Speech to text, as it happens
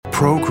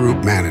Pro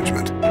Group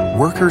Management,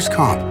 workers'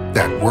 comp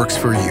that works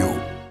for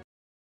you.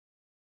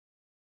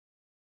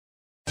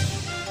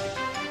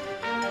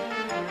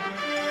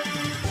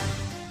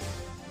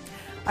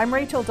 I'm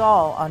Rachel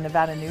Dahl on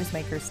Nevada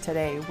Newsmakers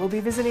Today. We'll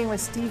be visiting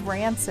with Steve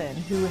Ranson,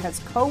 who has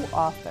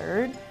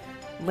co-authored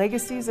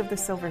Legacies of the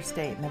Silver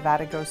State,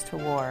 Nevada Goes to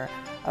War,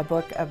 a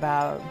book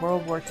about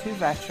World War II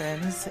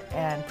veterans,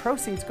 and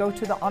proceeds go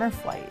to the honor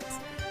flights.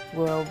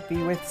 We'll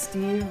be with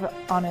Steve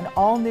on an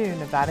all-new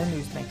Nevada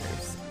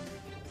Newsmakers.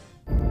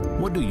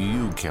 What do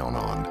you count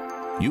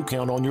on? You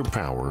count on your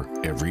power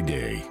every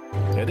day.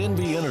 At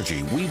NV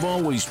Energy, we've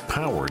always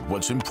powered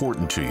what's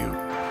important to you,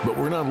 but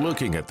we're not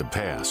looking at the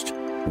past.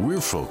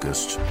 We're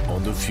focused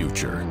on the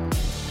future.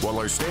 While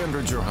our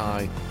standards are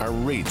high, our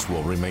rates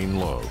will remain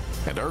low.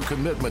 And our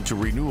commitment to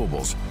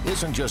renewables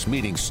isn't just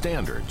meeting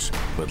standards,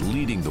 but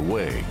leading the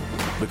way.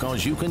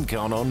 Because you can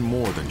count on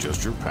more than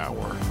just your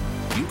power.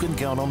 You can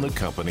count on the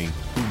company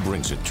who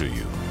brings it to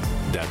you.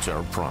 That's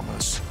our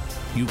promise.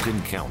 You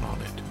can count on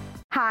it.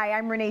 Hi,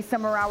 I'm Renee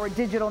Summerhour,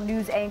 digital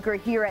news anchor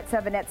here at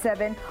 7 at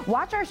 7.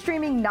 Watch our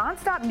streaming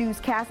nonstop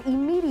newscast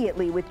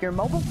immediately with your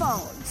mobile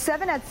phone.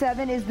 7 at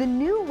 7 is the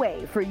new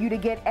way for you to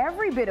get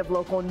every bit of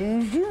local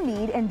news you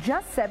need in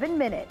just 7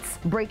 minutes.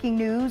 Breaking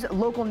news,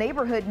 local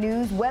neighborhood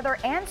news, weather,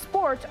 and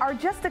sports are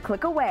just a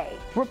click away.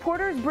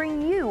 Reporters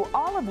bring you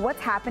all of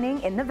what's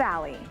happening in the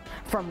Valley.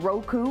 From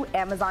Roku,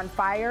 Amazon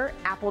Fire,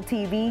 Apple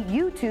TV,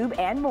 YouTube,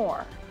 and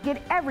more.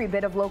 Get every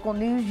bit of local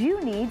news you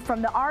need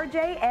from the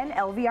RJ and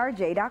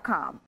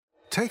LVRJ.com.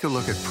 Take a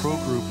look at Pro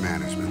Group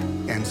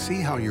Management and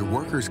see how your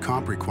workers'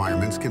 comp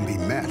requirements can be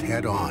met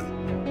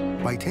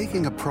head-on. By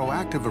taking a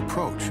proactive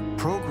approach,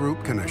 Pro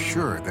Group can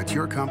assure that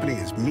your company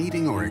is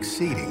meeting or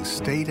exceeding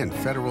state and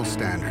federal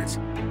standards.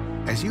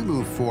 As you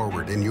move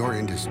forward in your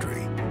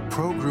industry,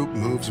 Pro Group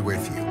moves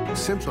with you,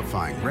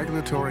 simplifying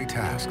regulatory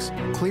tasks,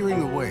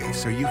 clearing the way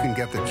so you can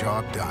get the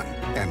job done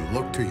and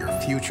look to your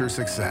future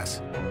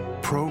success.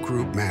 Pro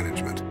Group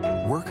Management,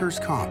 workers'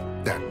 comp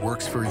that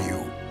works for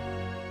you.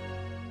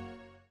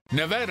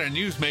 Nevada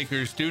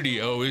Newsmakers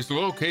Studio is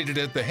located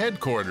at the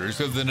headquarters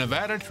of the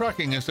Nevada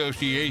Trucking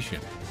Association.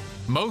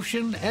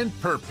 Motion and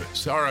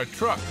purpose are a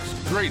truck's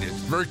greatest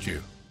virtue.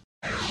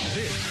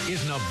 This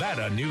is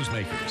Nevada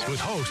Newsmakers with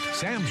host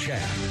Sam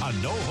Shad, a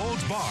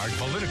no-holds-barred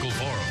political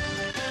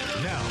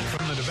forum. Now,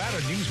 from the Nevada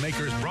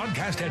Newsmakers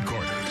broadcast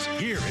headquarters,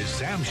 here is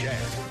Sam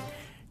Shad.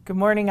 Good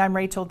morning, I'm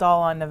Rachel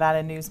Dahl on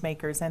Nevada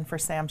Newsmakers and for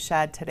Sam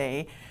Shad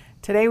today.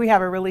 Today we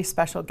have a really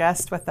special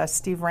guest with us,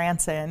 Steve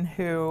Ranson,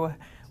 who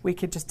we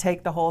could just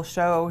take the whole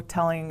show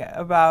telling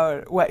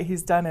about what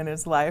he's done in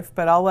his life,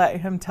 but I'll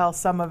let him tell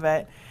some of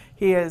it.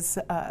 He is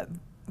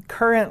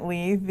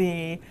currently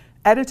the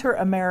editor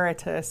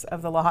emeritus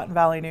of the Lawton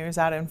Valley News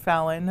out in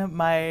Fallon,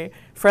 my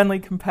friendly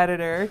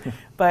competitor,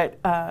 but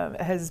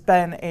has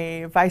been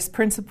a vice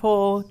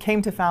principal,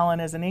 came to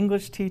Fallon as an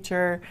English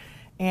teacher,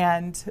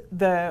 and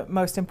the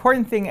most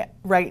important thing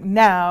right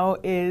now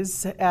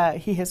is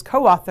he has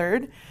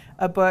co-authored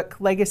a book,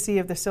 Legacy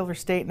of the Silver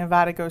State,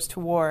 Nevada Goes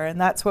to War,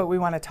 and that's what we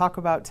want to talk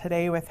about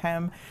today with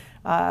him.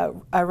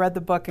 I read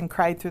the book and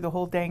cried through the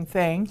whole dang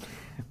thing.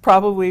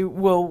 Probably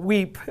will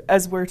weep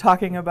as we're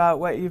talking about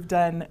what you've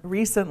done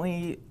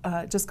recently.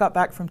 Just got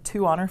back from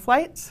 2 honor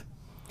flights.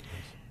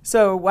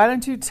 So why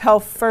don't you tell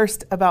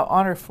first about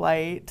Honor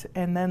Flight,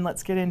 and then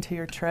let's get into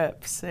your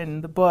trips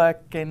and the book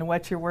and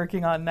what you're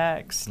working on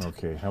next.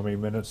 Okay, how many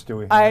minutes do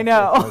we have? I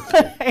know,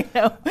 Okay. I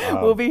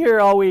know. We'll be here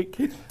all week.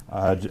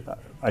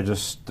 I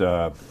just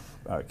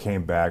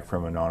came back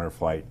from an honor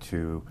flight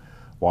to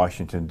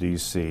Washington,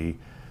 D.C.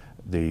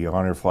 The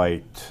honor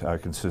flight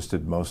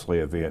consisted mostly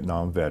of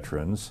Vietnam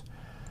veterans.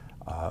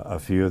 A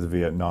few of the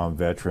Vietnam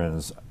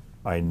veterans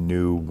I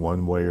knew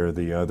one way or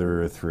the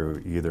other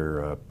through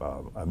either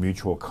a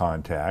mutual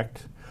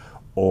contact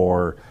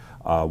or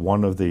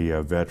one of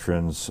the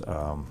veterans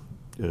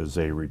is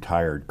a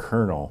retired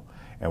colonel,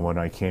 and when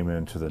I came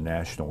into the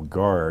National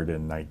Guard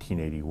in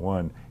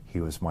 1981, he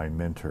was my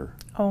mentor.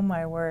 Oh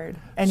my word.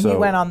 And So you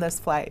went on this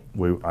flight.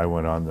 I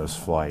went on this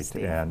flight,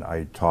 Steve. and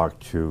I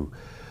talked to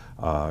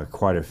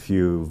quite a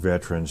few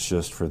veterans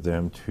just for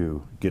them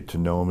to get to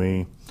know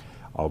me.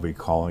 I'll be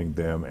calling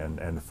them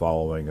and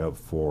following up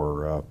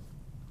for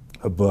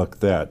a book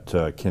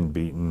that Ken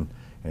Beaton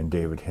and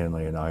David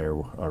Henley and I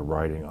are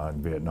writing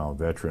on Vietnam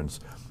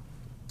veterans.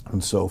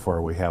 And so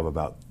far we have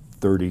about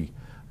 30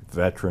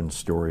 veteran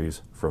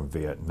stories from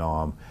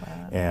Vietnam.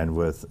 Wow. And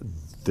with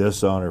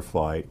this honor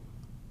flight,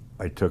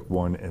 I took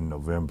one in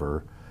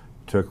November,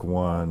 took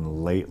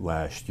one late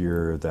last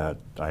year that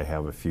I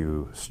have a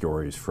few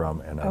stories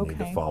from and I need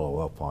to follow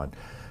up on.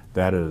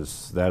 That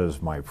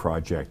is my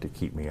project to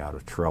keep me out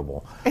of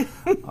trouble.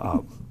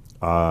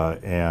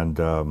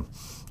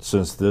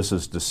 Since this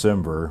is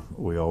December,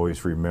 we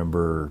always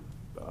remember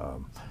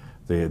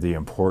the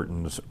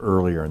importance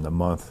earlier in the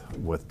month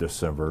with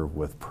December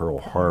with Pearl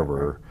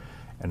Harbor.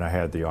 And I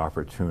had the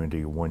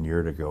opportunity 1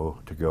 year to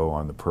go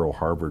on the Pearl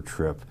Harbor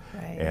trip,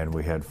 and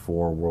we had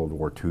 4 World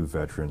War II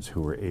veterans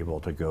who were able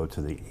to go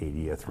to the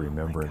 80th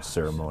Remembrance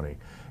Ceremony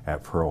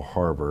at Pearl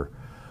Harbor.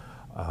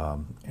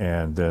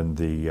 And then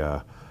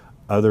the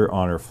other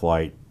honor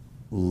flight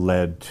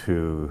led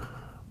to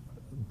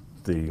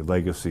the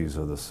legacies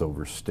of the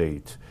Silver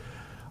State.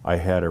 I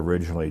had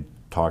originally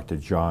talked to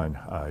John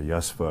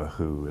Yespa,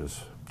 who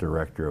is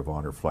director of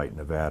Honor Flight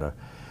Nevada,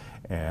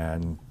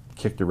 and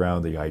kicked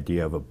around the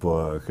idea of a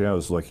book. And I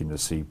was looking to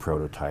see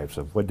prototypes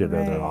of what did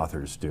other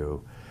authors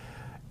do.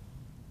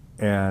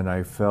 And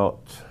I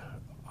felt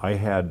I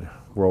had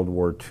World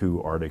War II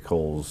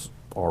articles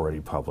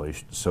already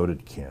published. So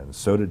did Ken.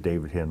 So did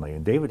David Henley.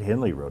 And David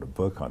Henley wrote a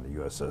book on the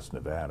USS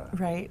Nevada.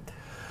 Right.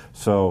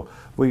 So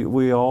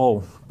we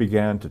all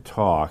began to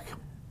talk.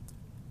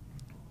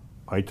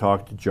 I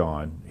talked to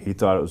John. He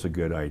thought it was a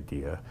good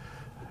idea.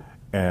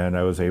 And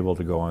I was able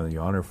to go on the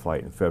honor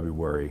flight in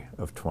February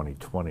of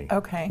 2020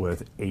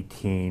 with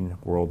 18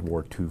 World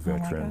War II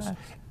veterans.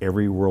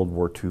 Every World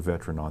War II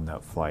veteran on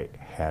that flight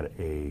had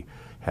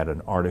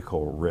an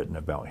article written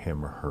about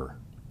him or her.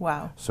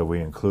 Wow. So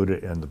we include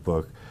it in the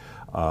book.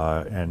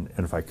 And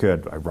if I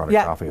could, I brought a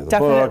copy of the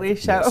definitely book.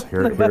 Show. Yes,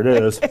 here it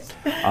is.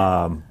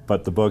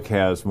 But the book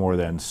has more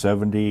than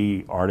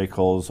 70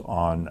 articles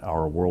on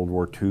our World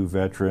War II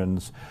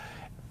veterans.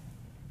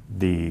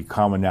 The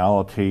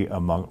commonality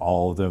among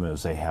all of them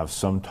is they have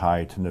some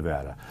tie to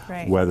Nevada,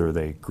 whether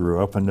they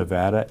grew up in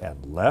Nevada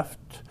and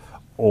left,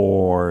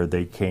 or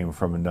they came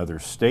from another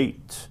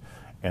state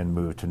and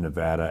moved to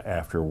Nevada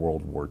after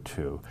World War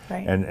II.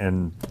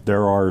 And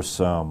there are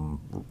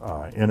some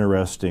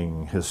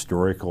interesting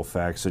historical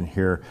facts in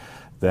here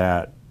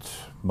that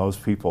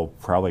most people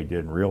probably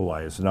didn't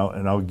realize. And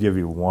I'll give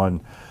you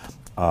one,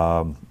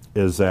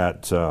 is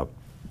that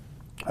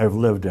I've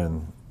lived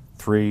in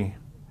 3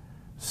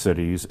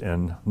 cities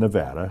in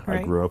Nevada.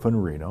 I grew up in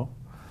Reno.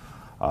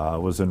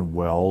 Was in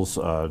Wells,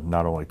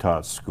 not only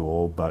taught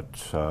school,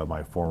 but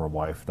my former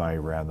wife and I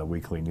ran the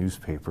weekly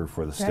newspaper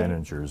for the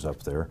Stenningers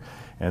up there,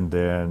 and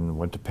then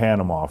went to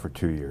Panama for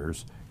 2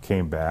 years,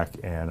 came back,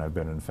 and I've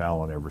been in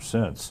Fallon ever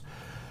since.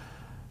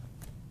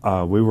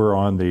 We were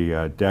on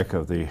the deck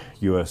of the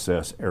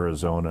USS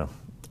Arizona.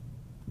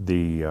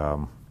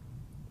 The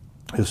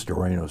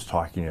historian was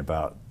talking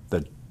about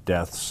the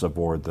deaths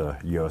aboard the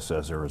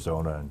USS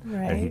Arizona,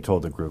 and he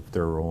told the group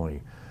there were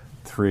only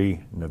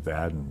 3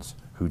 Nevadans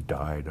who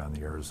died on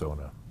the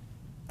Arizona.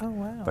 Oh,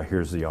 wow. But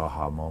here's the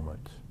aha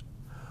moment.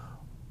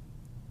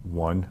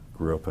 One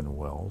grew up in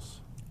Wells.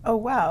 Oh,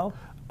 wow.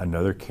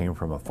 Another came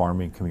from a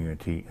farming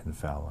community in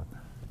Fallon.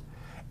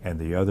 And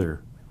the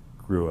other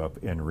grew up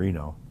in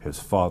Reno. His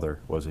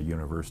father was a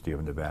University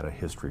of Nevada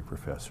history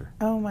professor.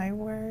 Oh, my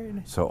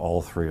word. So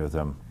all 3 of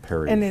them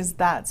perished. And is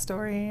that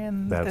story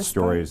in that this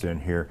story book? is in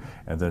here.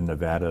 And then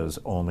Nevada's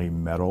only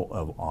Medal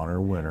of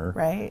Honor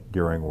winner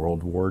during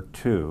World War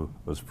II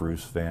was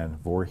Bruce Van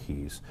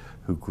Voorhees,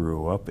 who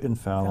grew up in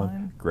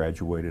Fallon,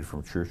 graduated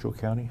from Churchill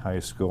County High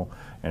School,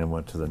 and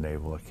went to the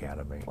Naval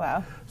Academy.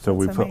 Wow. So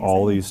we put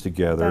all these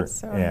together, That's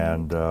so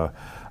and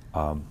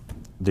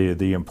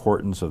the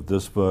importance of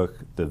this book,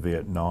 the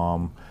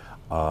Vietnam,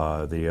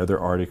 the other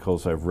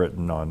articles I've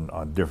written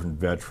on different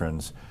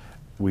veterans,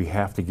 we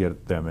have to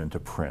get them into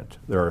print.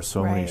 There are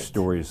so many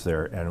stories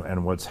there,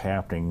 and what's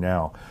happening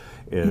now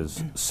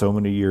is so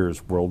many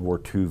years World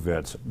War II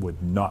vets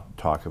would not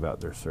talk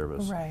about their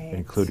service,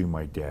 including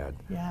my dad.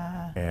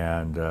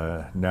 And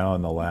now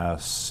in the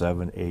last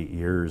 7-8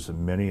 years,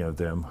 many of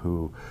them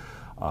who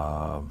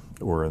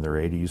were in their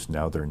 80s,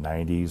 now they're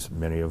 90s.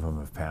 Many of them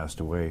have passed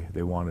away.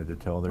 They wanted to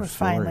tell their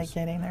stories. Finally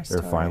getting their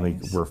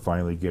stories. We're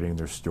finally getting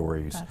their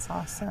stories. That's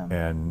awesome.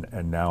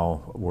 And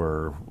now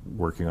we're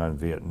working on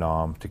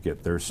Vietnam to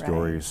get their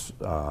stories.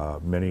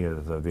 Many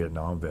of the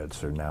Vietnam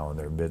vets are now in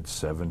their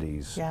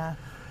mid-70s.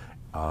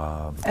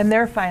 And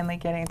they're finally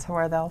getting to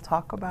where they'll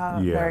talk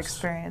about their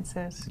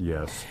experiences.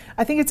 Yes.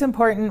 I think it's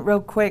important,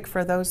 real quick,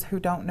 for those who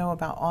don't know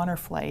about Honor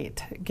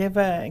Flight, give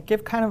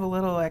kind of a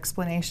little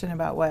explanation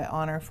about what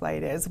Honor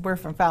Flight is. We're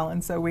from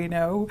Fallon, so we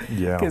know,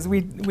 because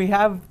we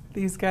have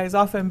these guys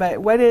often. But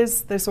what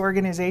is this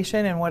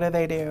organization, and what do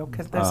they do?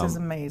 Because this is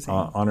amazing.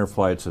 Honor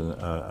Flight's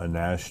a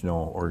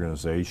national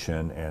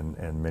organization,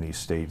 and many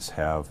states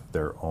have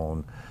their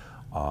own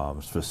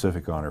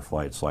specific honor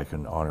flights, like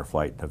in Honor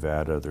Flight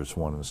Nevada. There's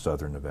one in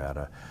Southern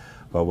Nevada.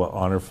 But what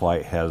Honor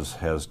Flight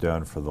has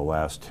done for the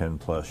last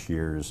 10+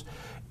 years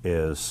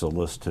is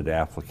solicited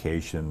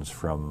applications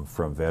from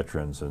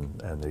veterans,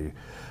 and they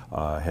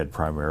had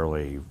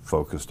primarily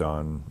focused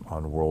on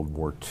World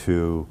War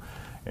II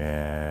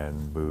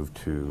and moved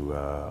to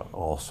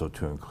also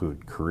to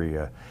include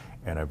Korea.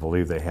 And I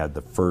believe they had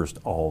the first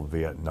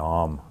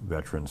all-Vietnam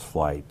veterans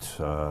flight,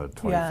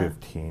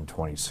 2015,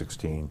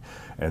 2016,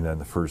 and then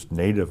the first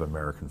Native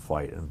American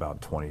flight in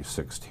about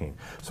 2016.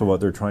 So what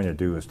they're trying to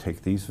do is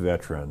take these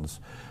veterans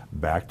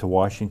back to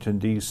Washington,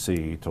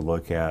 D.C. to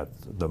look at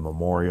the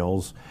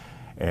memorials.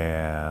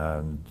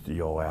 And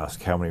you'll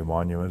ask how many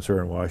monuments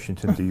are in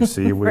Washington,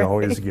 D.C. We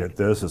always get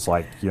this. It's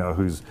like,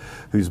 who's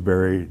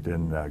buried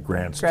in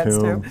Grant's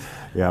tomb.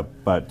 Yeah,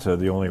 but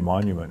the only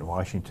monument in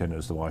Washington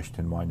is the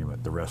Washington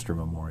Monument. The rest are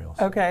memorials.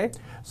 Okay.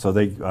 So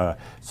they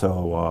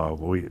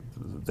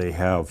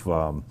have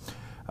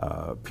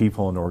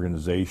people and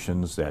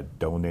organizations that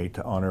donate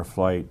to Honor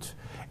Flight,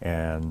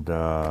 and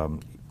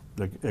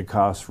it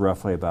costs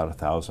roughly about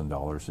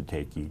 $1,000 to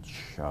take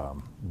each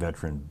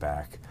veteran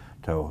back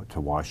to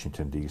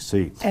Washington,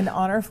 D.C. And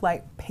Honor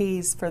Flight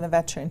pays for the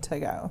veteran to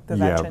go. The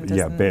veteran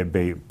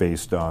doesn't...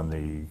 based on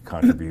the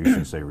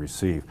contributions they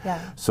receive. Yeah.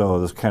 So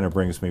this kind of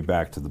brings me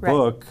back to the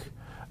book,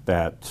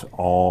 that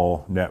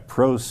all net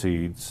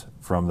proceeds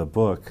from the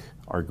book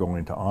are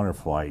going to Honor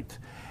Flight.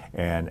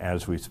 And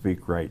as we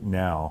speak right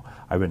now,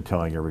 I've been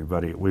telling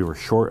everybody we were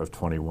short of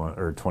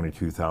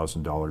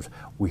 $22,000.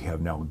 We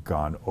have now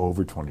gone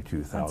over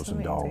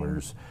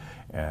 $22,000,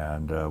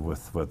 and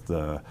with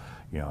the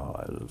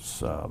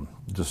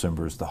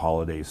December is the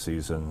holiday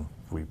season.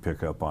 We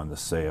pick up on the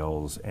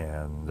sales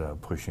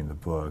and pushing the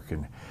book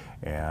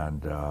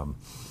and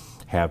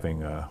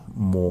having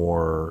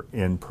more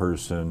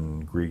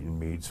in-person greet and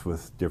meets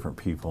with different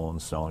people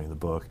and selling the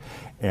book.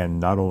 And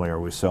not only are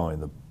we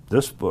selling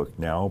this book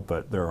now,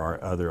 but there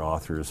are other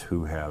authors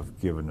who have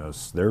given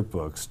us their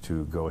books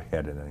to go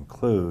ahead and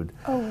include.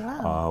 Oh,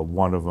 wow.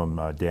 One of them,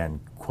 Dan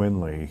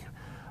Quinley,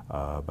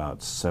 about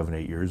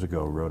 7-8 years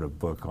ago, wrote a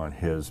book on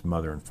his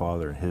mother and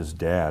father, and his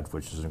dad,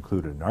 which is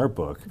included in our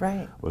book,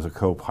 was a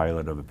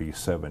co-pilot of a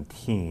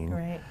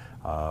B-17,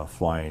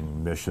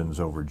 flying missions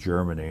over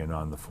Germany, and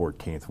on the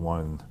 14th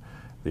one,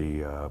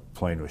 the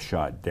plane was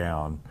shot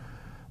down.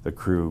 The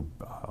crew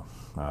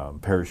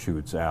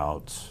parachutes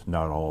out.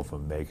 Not all of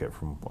them make it,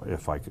 from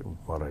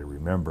what I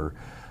remember,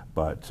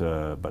 but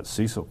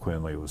Cecil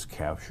Quinley was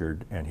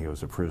captured, and he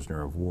was a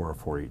prisoner of war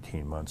for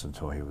 18 months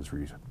until he was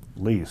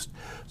released.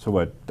 So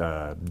what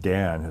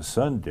Dan, his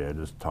son, did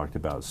is talked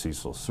about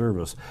Cecil's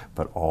service,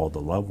 but all the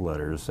love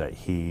letters that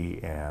he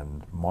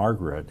and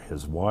Margaret,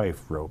 his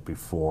wife, wrote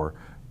before,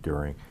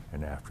 during,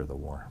 and after the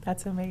war.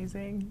 That's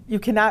amazing. You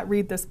cannot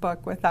read this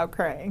book without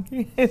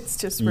crying. It's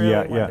just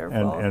really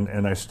wonderful.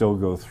 And I still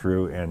go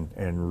through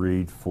and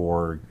read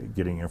for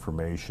getting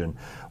information,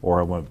 or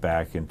I went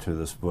back into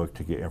this book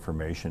to get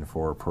information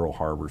for a Pearl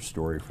Harbor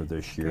story for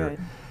this year. Good.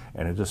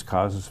 And it just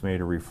causes me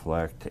to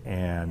reflect,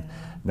 and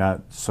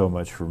not so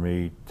much for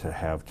me to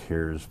have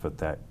tears, but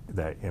that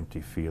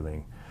empty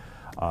feeling.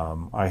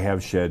 I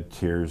have shed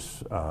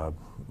tears.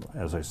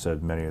 As I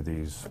said, many of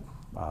these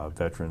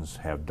veterans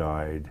have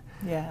died.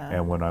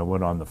 And when I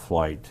went on the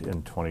flight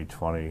in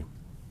 2020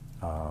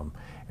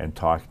 and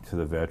talked to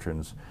the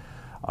veterans,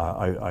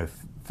 I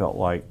felt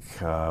like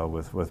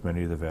with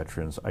many of the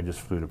veterans, I just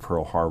flew to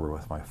Pearl Harbor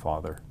with my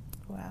father.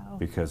 Wow.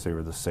 Because they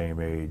were the same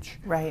age.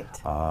 Right.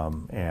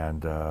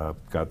 And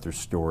got their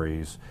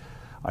stories.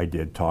 I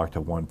did talk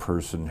to one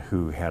person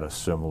who had a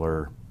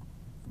similar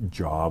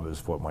job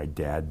as what my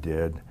dad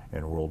did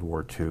in World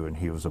War II, and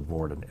he was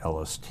aboard an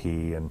LST,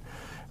 and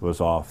it was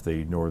off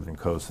the northern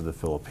coast of the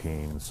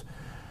Philippines.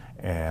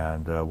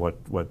 And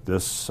what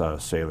this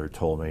sailor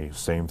told me,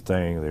 same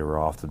thing, they were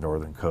off the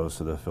northern coast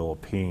of the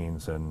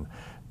Philippines, and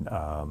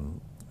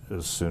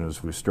as soon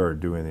as we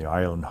started doing the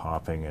island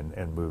hopping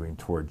and moving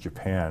toward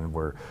Japan,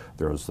 where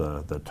there was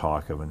the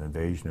talk of an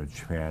invasion of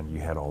Japan, you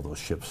had all those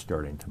ships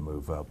starting to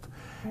move up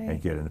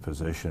and get into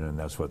position, and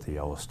that's what the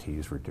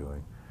LSTs were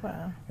doing.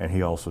 Wow. And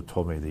he also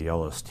told me the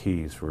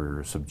LSTs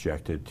were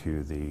subjected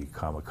to the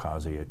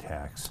kamikaze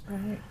attacks.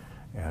 Right.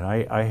 And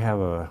I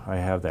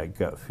have that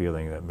gut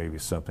feeling that maybe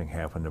something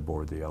happened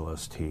aboard the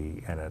LST,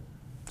 and it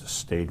just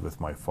stayed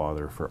with my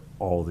father for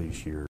all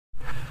these years,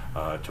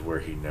 to where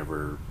he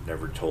never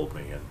told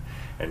me.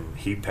 And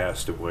he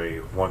passed away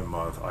 1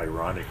 month,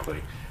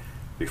 ironically,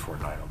 before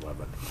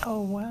 9/11.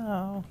 Oh,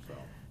 wow. So,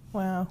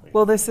 wow.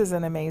 Well, this is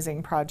an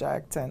amazing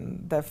project,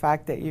 and the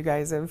fact that you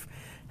guys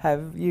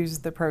have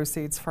used the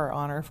proceeds for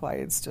Honor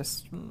Flight's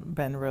just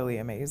been really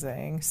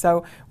amazing.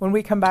 So when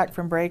we come back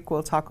from break,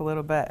 we'll talk a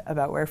little bit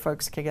about where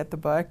folks can get the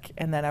book,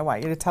 and then I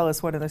want you to tell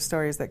us one of the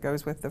stories that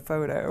goes with the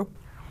photo.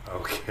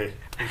 Okay,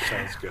 that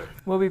sounds good.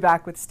 We'll be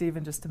back with Steve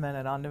in just a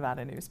minute on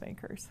Nevada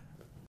Newsmakers.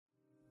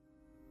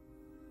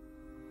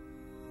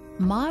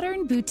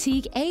 Modern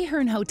boutique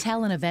Ahern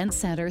Hotel and Event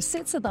Center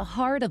sits at the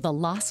heart of the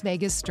Las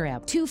Vegas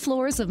Strip. 2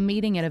 floors of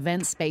meeting and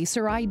event space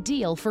are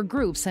ideal for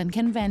groups and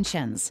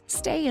conventions.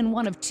 Stay in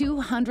one of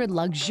 200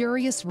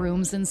 luxurious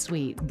rooms and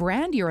suites.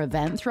 Brand your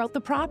event throughout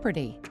the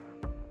property.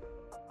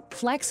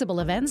 Flexible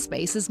event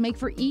spaces make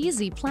for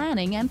easy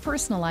planning and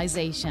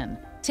personalization.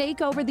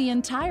 Take over the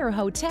entire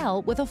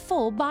hotel with a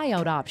full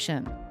buyout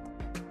option.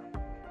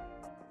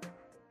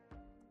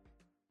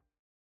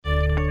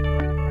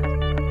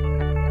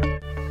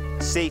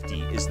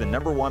 Safety is the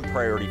 #1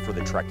 priority for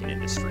the trucking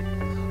industry.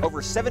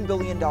 Over $7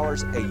 billion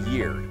a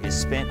year is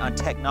spent on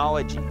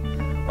technology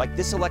like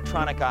this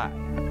electronic eye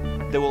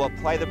that will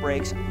apply the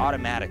brakes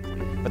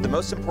automatically. But the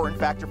most important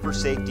factor for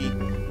safety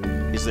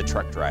is the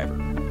truck driver.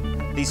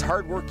 These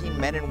hardworking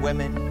men and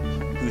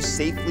women who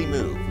safely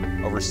move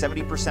over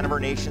 70% of our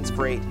nation's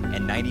freight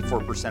and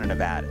 94% of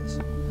Nevada's.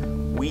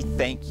 We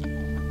thank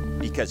you,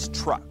 because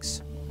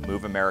trucks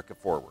move America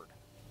forward.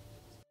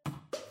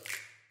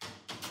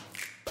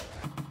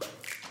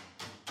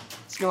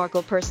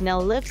 Snorkel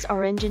personnel lifts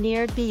are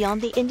engineered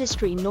beyond the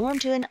industry norm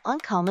to an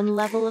uncommon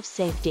level of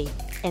safety.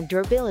 and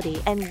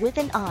durability, and with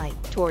an eye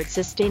towards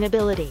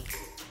sustainability.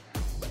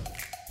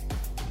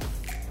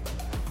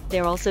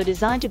 They're also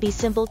designed to be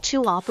simple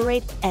to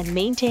operate and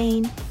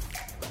maintain.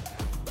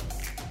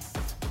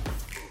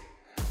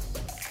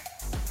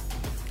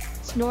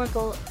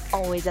 Snorkel,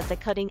 always at the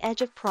cutting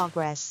edge of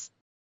progress.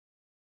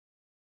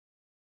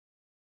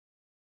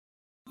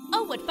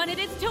 Oh, what fun it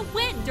is to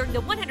win during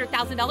the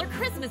 $100,000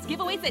 Christmas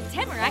giveaways at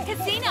Tamarack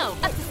Casino.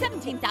 Up to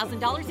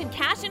 $17,000 in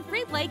cash and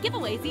free play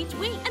giveaways each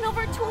week, and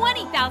over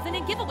 $20,000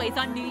 in giveaways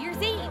on New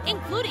Year's Eve,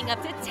 including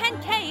up to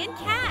 $10K in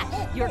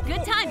cash. Your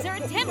good times are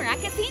at Tamarack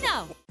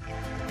Casino.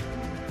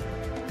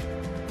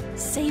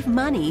 Save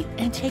money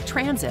and take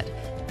transit.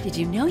 Did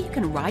you know you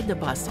can ride the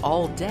bus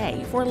all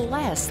day for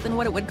less than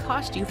what it would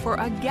cost you for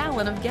a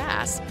gallon of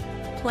gas?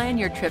 Plan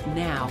your trip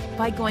now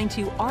by going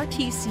to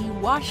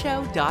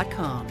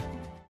rtcwashoe.com.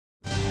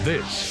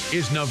 This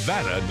is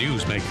Nevada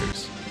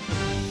Newsmakers.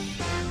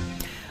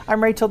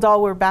 I'm Rachel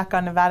Dahl. We're back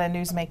on Nevada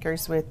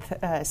Newsmakers with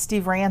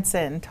Steve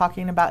Ranson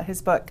talking about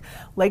his book,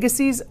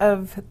 Legacies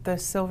of the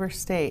Silver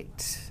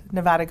State,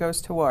 Nevada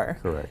Goes to War.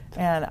 Correct.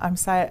 And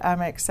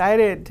I'm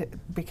excited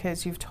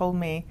because you've told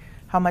me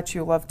how much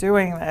you love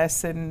doing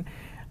this, and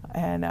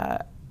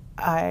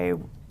I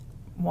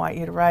want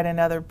you to write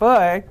another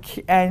book,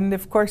 and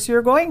of course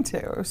you're going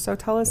to. So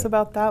tell us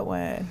about that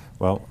one.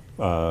 Well,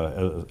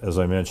 as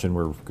I mentioned,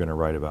 we're going to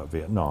write about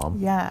Vietnam.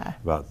 Yeah.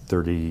 About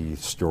 30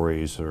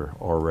 stories are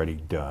already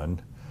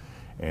done,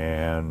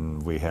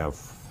 and we have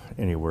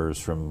anywhere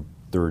from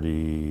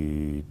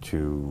 30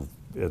 to,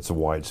 it's a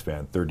wide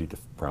span, 30 to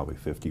probably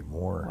 50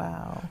 more.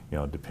 Wow. You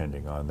know,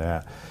 depending on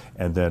that.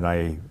 And then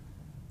I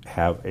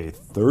have a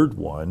third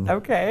one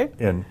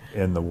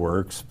in the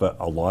works, but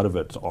a lot of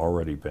it's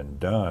already been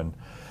done.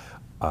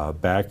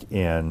 Back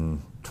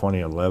in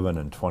 2011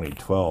 and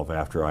 2012,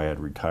 after I had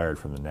retired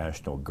from the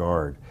National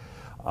Guard,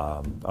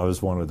 I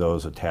was one of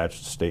those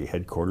attached to state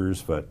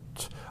headquarters, but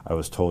I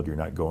was told you're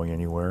not going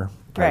anywhere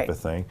type of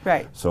thing.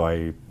 Right. So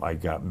I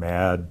got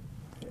mad,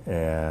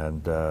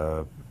 and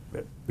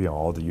you know,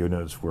 all the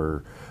units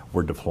were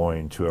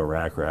deploying to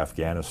Iraq or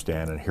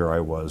Afghanistan, and here I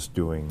was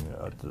doing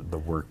the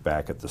work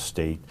back at the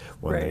state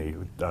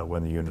when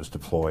when the units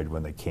deployed,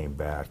 when they came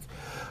back.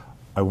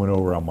 I went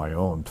over on my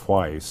own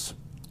twice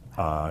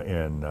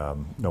in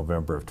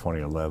November of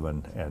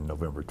 2011 and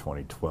November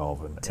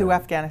 2012. To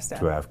Afghanistan.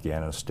 To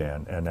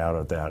Afghanistan. And out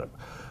of that,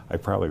 I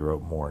probably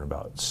wrote more than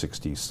about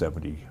 60,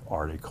 70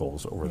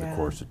 articles over the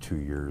course of 2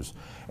 years.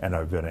 And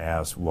I've been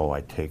asked, will I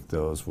take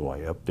those? Will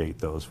I update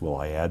those? Will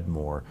I add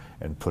more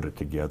and put it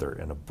together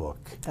in a book?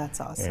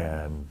 That's awesome.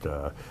 And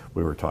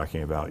we were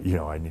talking about, you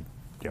know, I need,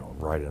 you know,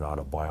 write an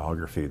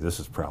autobiography. This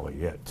is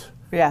probably it.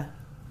 Yeah.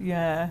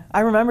 Yeah, I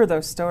remember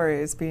those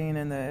stories being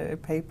in the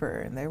paper,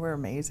 and they were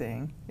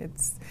amazing.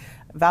 It's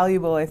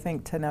valuable, I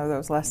think, to know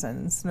those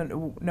lessons.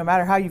 No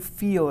matter how you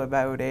feel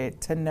about it,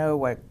 to know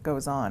what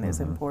goes on is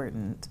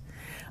important.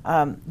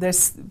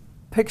 This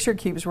picture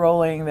keeps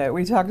rolling that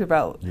we talked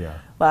about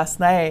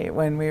last night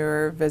when we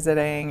were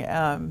visiting.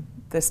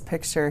 This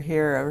picture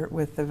here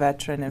with the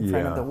veteran in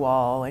front of the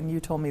wall, and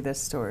you told me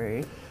this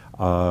story.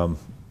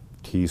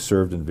 He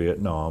served in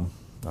Vietnam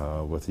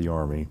with the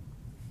Army.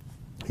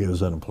 He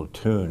was in a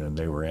platoon, and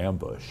they were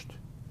ambushed.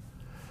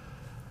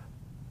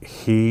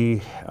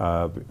 He,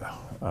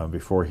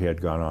 before he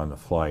had gone on the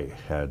flight,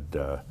 had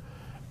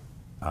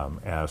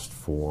asked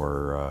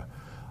for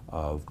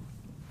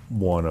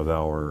one of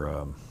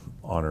our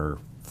honor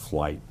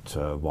flight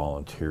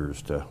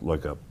volunteers to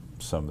look up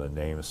some of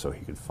the names so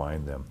he could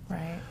find them.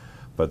 Right.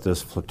 But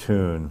this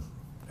platoon,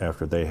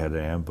 after they had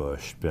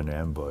been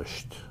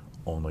ambushed,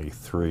 only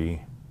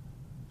 3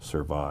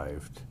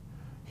 survived.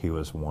 He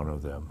was one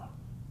of them.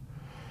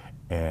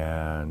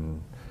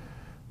 And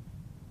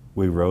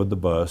we rode the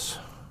bus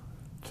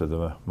to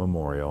the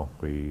memorial.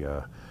 We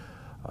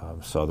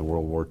saw the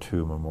World War II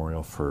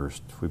memorial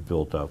first. We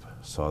built up,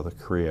 saw the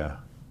Korea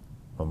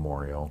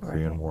memorial,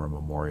 Korean War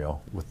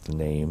memorial with the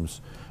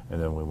names,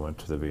 and then we went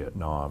to the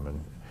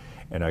Vietnam.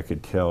 And I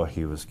could tell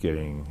he was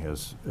getting,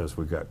 as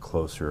we got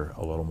closer,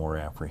 a little more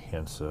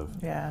apprehensive.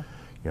 Yeah.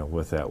 You know,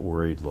 with that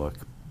worried look.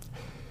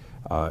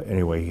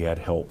 Anyway, he had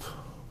help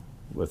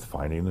with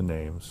finding the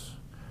names.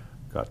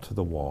 Got to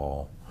the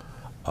wall,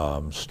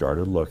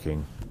 started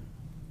looking,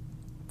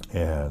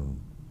 and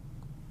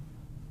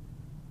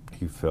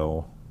he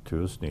fell to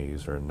his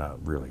knees, or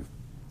not really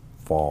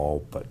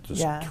fall, but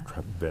just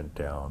bent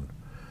down.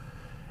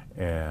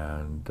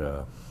 And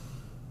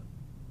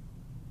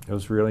it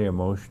was really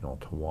emotional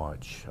to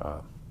watch.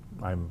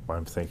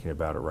 I'm thinking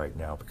about it right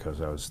now because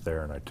I was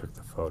there and I took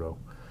the photo.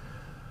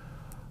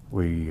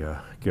 We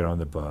get on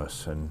the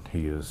bus and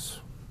he is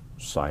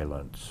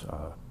silent.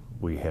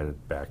 We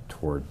headed back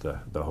toward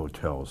the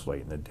hotels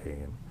late in the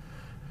day, and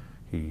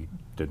he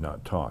did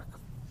not talk.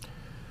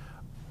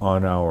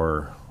 On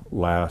our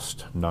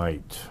last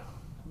night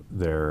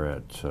there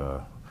at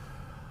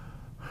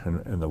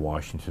in the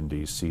Washington,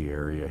 D.C.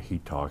 area, he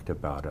talked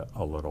about it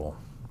a little,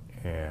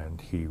 and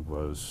he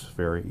was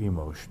very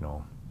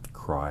emotional,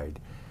 cried,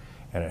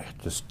 and it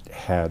just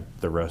had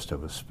the rest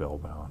of us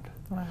spellbound.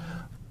 Wow.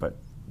 But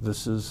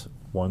this is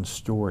one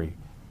story,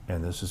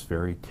 and this is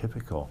very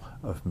typical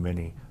of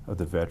many of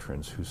the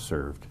veterans who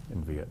served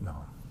in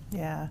Vietnam.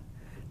 Yeah,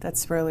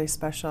 that's really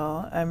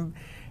special.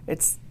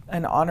 It's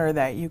an honor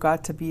that you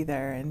got to be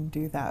there and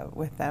do that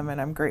with them, and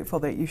I'm grateful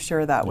that you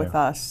share that with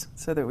us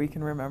so that we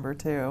can remember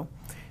too.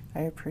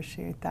 I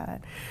appreciate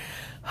that.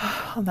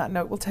 On that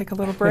note, we'll take a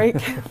little break.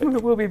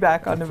 We'll be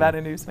back on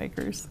Nevada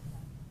Newsmakers.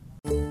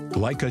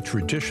 Like a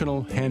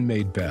traditional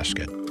handmade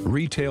basket,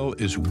 retail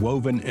is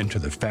woven into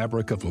the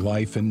fabric of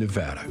life in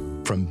Nevada.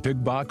 From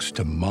big box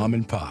to mom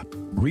and pop,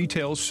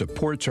 retail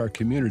supports our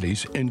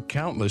communities in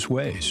countless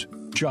ways.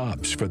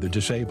 Jobs for the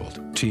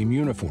disabled, team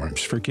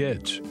uniforms for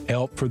kids,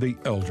 help for the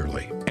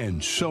elderly,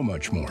 and so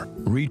much more.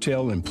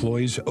 Retail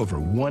employs over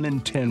 1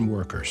 in 10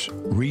 workers.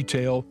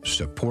 Retail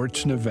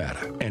supports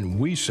Nevada, and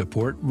we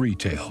support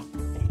retail.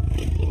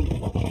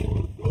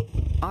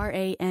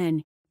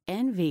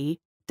 RANNV.org.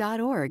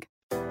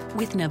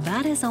 With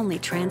Nevada's only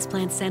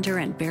transplant center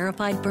and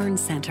verified burn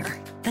center,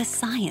 the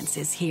science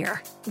is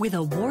here. With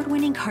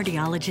award-winning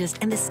cardiologist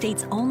and the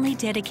state's only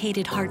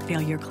dedicated heart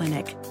failure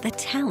clinic, the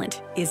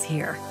talent is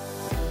here.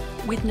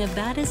 With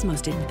Nevada's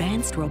most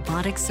advanced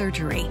robotic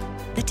surgery,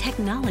 the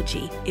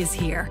technology is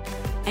here.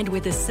 And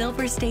with the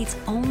Silver State's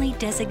only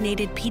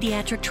designated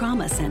pediatric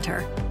trauma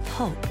center,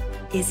 hope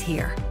is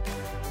here.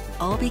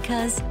 All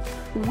because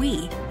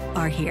we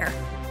are here.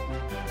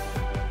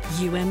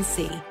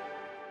 UMC.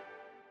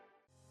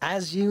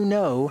 As you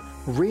know,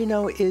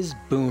 Reno is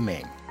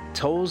booming.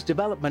 Toll's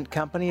development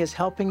company is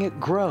helping it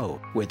grow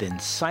with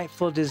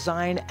insightful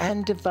design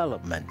and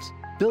development,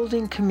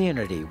 building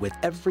community with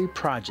every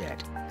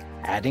project,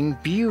 adding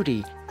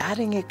beauty,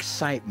 adding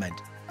excitement,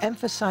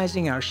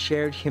 emphasizing our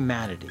shared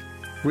humanity.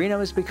 Reno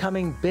is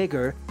becoming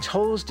bigger.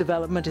 Toll's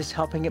development is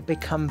helping it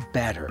become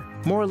better,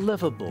 more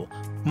livable,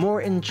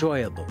 more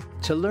enjoyable.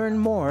 To learn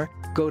more,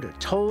 go to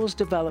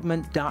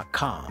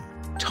tollsdevelopment.com.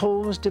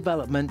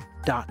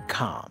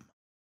 tollsdevelopment.com.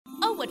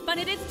 Oh, what fun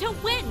it is to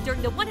win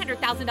during the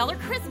 $100,000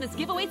 Christmas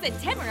giveaways at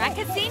Tamarack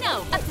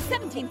Casino. Up to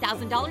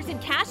 $17,000 in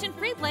cash and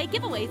free play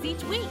giveaways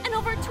each week, and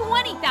over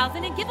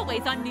 $20,000 in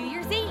giveaways on New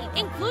Year's Eve,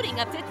 including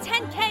up to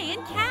 $10K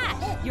in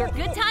cash. Your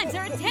good times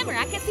are at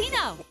Tamarack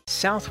Casino.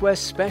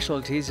 Southwest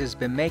Specialties has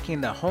been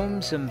making the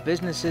homes and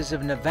businesses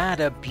of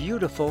Nevada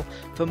beautiful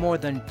for more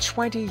than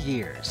 20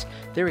 years.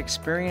 Their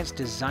experienced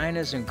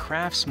designers and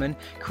craftsmen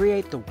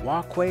create the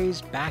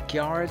walkways,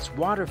 backyards,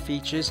 water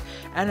features,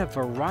 and a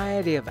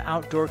variety of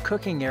outdoor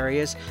cooking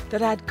areas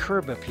that add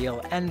curb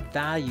appeal and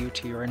value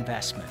to your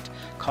investment.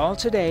 Call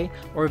today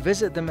or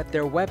visit them at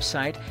their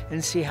website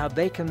and see how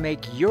they can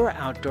make your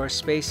outdoor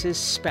spaces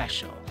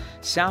special.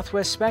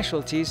 Southwest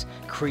Specialties,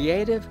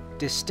 creative,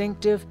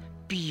 distinctive,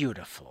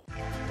 beautiful.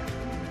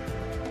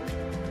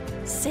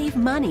 Save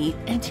money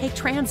and take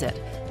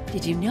transit.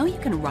 Did you know you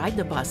can ride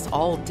the bus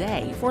all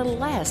day for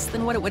less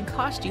than what it would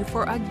cost you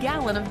for a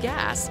gallon of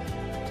gas?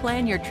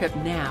 Plan your trip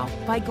now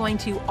by going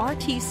to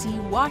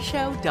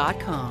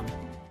rtcwashoe.com.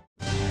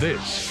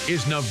 This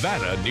is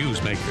Nevada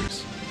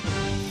Newsmakers.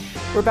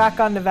 We're back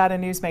on Nevada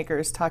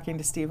Newsmakers talking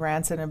to Steve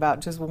Ranson about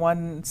just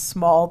one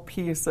small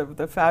piece of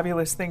the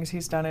fabulous things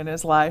he's done in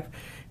his life,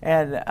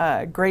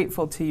 and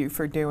grateful to you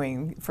for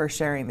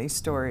sharing these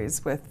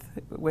stories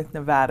with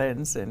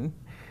Nevadans and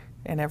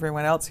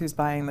everyone else who's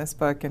buying this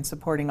book and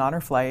supporting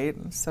Honor Flight.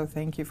 So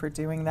thank you for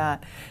doing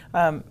that.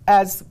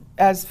 As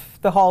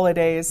the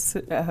holidays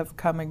have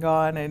come and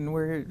gone and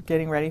we're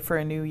getting ready for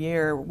a new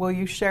year, will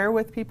you share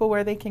with people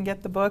where they can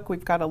get the book?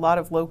 We've got a lot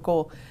of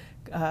local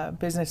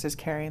businesses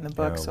carrying the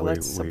book, so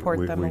let's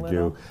support them a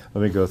little. We do.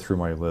 Let me go through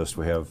my list.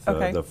 We have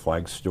the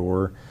Flag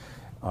Store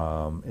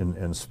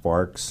in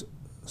Sparks,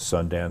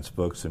 Sundance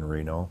Books in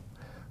Reno,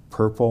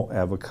 Purple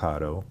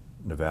Avocado,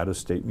 Nevada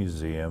State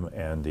Museum,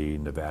 and the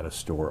Nevada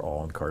Store,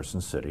 all in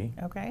Carson City.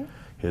 Okay.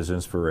 His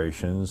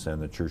Inspirations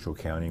and the Churchill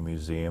County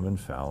Museum in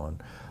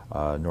Fallon,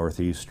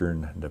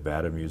 Northeastern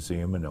Nevada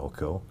Museum in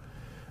Elko.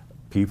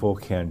 People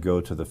can go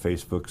to the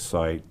Facebook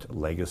site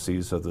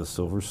Legacies of the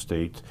Silver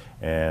State,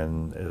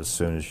 and as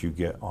soon as you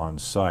get on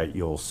site,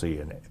 you'll see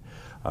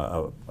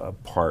a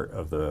part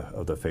of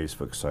the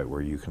Facebook site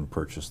where you can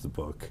purchase the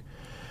book.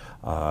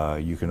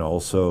 You can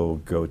also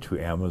go to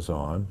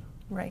Amazon.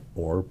 Right.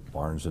 Or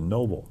Barnes &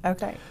 Noble.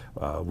 Okay.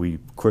 We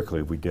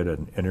did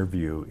an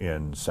interview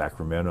in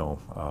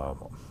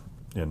Sacramento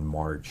in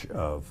March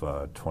of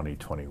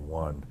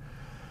 2021.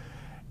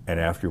 And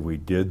after we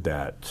did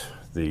that,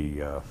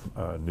 the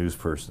news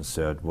person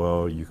said,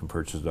 well, you can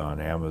purchase it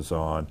on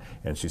Amazon.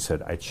 And she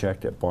said, I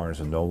checked at Barnes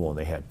 & Noble and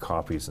they had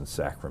copies in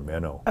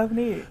Sacramento. Oh,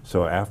 neat.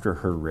 So after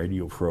her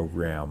radio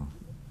program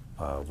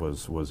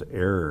was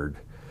aired,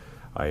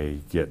 I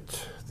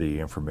get the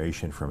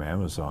information from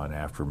Amazon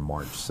after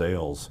March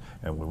sales,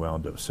 and we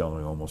wound up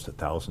selling almost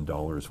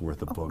 $1,000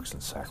 worth of books in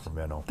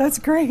Sacramento. That's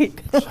great.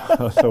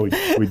 So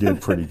we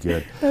did pretty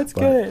good. That's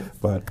good.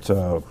 But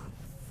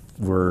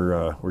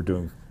we're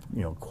doing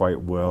quite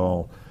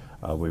well.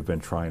 We've been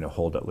trying to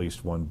hold at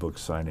least one book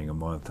signing a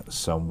month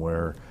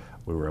somewhere.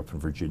 We were up in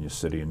Virginia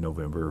City in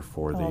November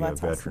for the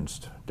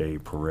Veterans Day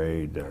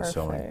Parade,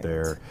 selling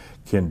there.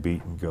 Ken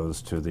Beaton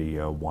goes to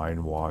the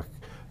Wine Walk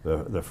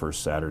the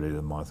first Saturday of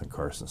the month in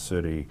Carson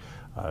City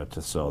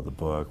to sell the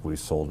book. We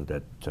sold it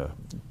at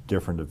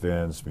different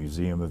events,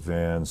 museum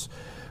events.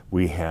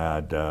 We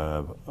had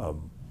a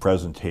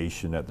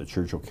presentation at the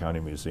Churchill County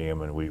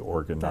Museum, and we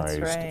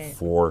organized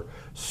 4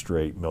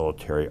 straight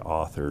military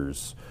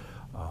authors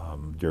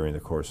during the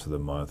course of the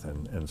month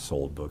and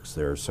sold books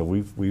there. So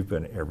we've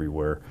been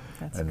everywhere.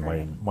 That's and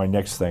great. my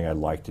next thing I'd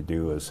like to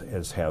do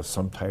is have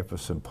some type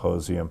of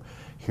symposium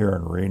here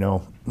in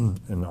Reno,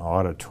 in the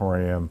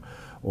auditorium,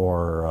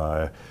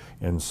 or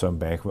in some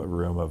banquet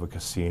room of a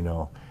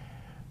casino.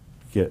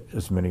 Get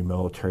as many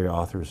military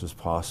authors as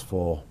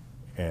possible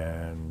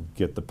and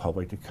get the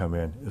public to come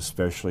in,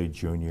 especially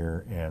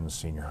junior and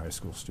senior high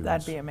school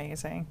students. That'd be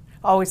amazing.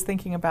 Always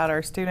thinking about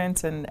our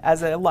students and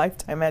as a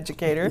lifetime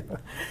educator.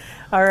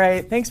 All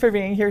right, thanks for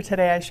being here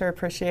today. I sure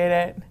appreciate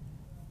it.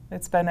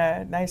 It's been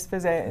a nice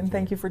visit, and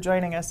thank you for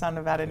joining us on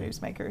Nevada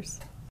Newsmakers.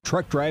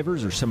 Truck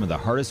drivers are some of the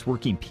hardest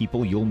working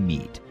people you'll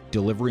meet,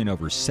 delivering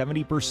over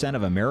 70%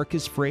 of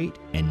America's freight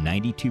and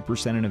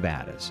 92% of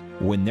Nevada's.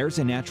 When there's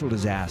a natural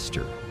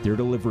disaster, they're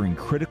delivering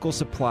critical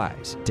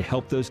supplies to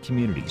help those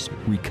communities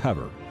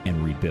recover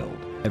and rebuild.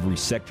 Every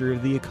sector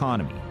of the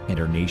economy and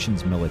our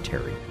nation's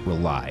military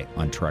rely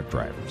on truck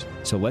drivers.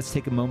 So let's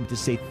take a moment to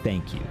say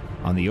thank you.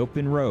 On the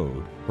open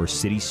road or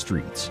city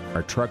streets,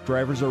 our truck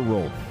drivers are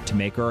rolling to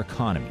make our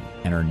economy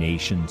and our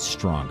nation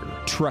stronger.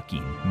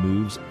 Trucking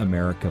moves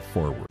America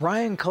forward.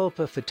 Brian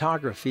Culpa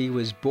Photography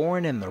was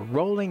born in the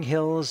rolling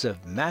hills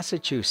of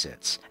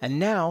Massachusetts, and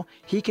now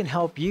he can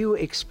help you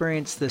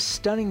experience the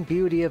stunning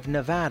beauty of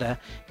Nevada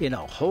in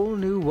a whole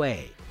new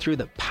way through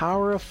the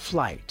power of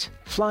flight.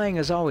 Flying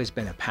has always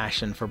been a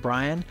passion for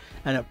Brian,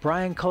 and at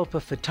Brian Culpa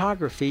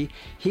Photography,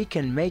 he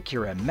can make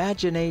your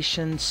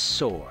imagination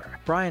soar.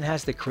 Brian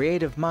has the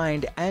creative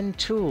mind and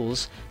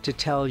tools to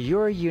tell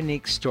your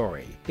unique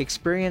story.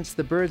 Experience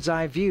the bird's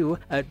eye view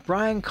at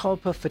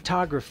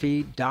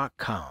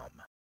brianculpaphotography.com.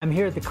 I'm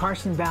here at the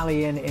Carson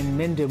Valley Inn in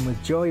Minden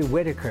with Joey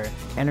Whitaker.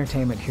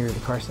 Entertainment here at the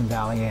Carson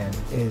Valley Inn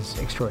is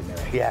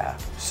extraordinary. Yeah,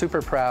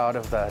 super proud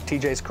of the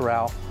TJ's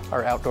Corral,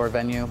 our outdoor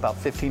venue, about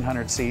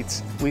 1,500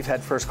 seats. We've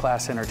had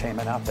first-class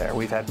entertainment out there.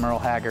 We've had Merle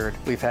Haggard,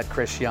 we've had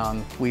Chris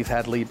Young, we've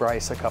had Lee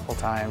Bryce a couple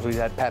times, we've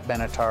had Pat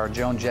Benatar,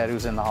 Joan Jett,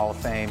 who's in the Hall of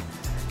Fame.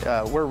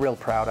 We're real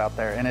proud out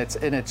there, and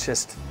it's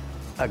just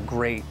a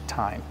great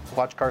time.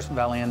 Watch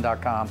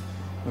CarsonValleyInn.com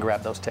and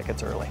grab those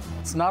tickets early.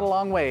 It's not a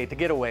long way to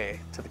get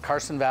away to the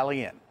Carson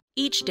Valley Inn.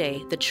 Each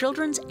day, the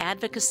Children's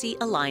Advocacy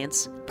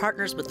Alliance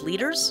partners with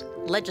leaders,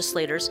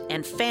 legislators,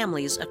 and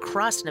families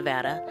across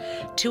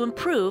Nevada to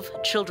improve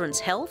children's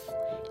health,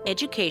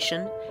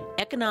 education,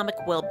 economic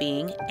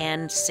well-being,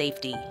 and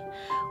safety.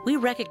 We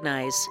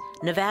recognize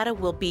Nevada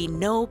will be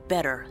no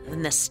better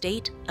than the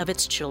state of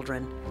its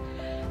children.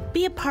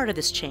 Be a part of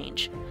this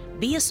change.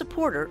 Be a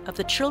supporter of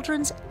the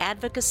Children's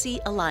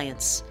Advocacy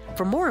Alliance.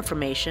 For more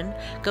information,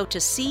 go to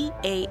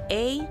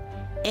caanv.org.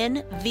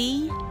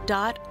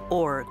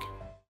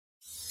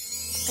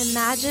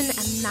 Imagine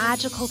a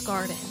magical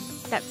garden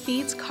that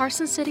feeds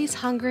Carson City's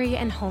hungry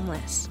and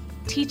homeless,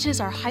 teaches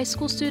our high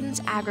school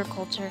students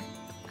agriculture,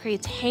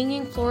 creates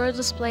hanging floral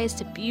displays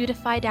to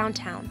beautify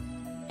downtown,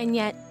 and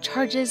yet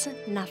charges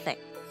nothing.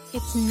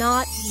 It's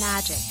not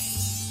magic.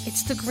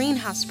 It's the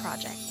Greenhouse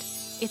Project.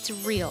 It's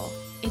real,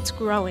 it's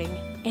growing,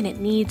 and it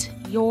needs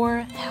your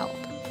help.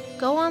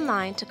 Go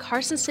online to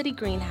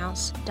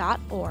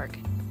CarsonCityGreenhouse.org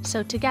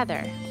so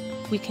together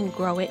we can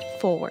grow it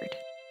forward.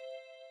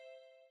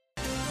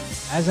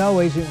 As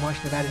always, you can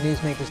watch Nevada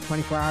Newsmakers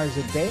 24 hours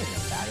a day at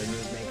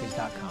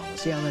NevadaNewsmakers.com. We'll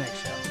see you on the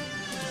next show.